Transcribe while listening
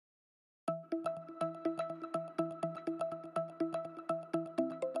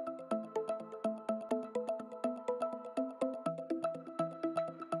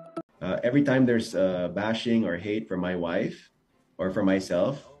Every time there's bashing or hate for my wife or for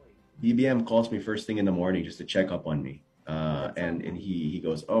myself, BBM calls me first thing in the morning just to check up on me. And he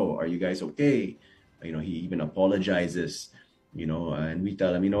goes, "Oh, are you guys okay?" He even apologizes. And we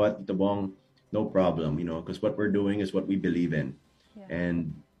tell him, "You know what, Tabong, no problem. Because what we're doing is what we believe in, Yeah.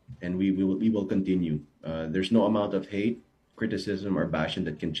 and we will continue. There's no amount of hate, criticism, or bashing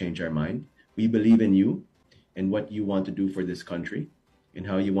that can change our mind. We believe in you and what you want to do for this country, and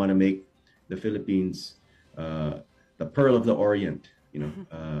how you want to make the Philippines the pearl of the Orient.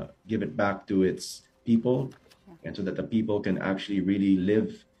 Give it back to its people, and so that the people can actually really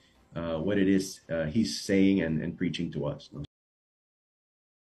live what it is he's saying and preaching to us. No?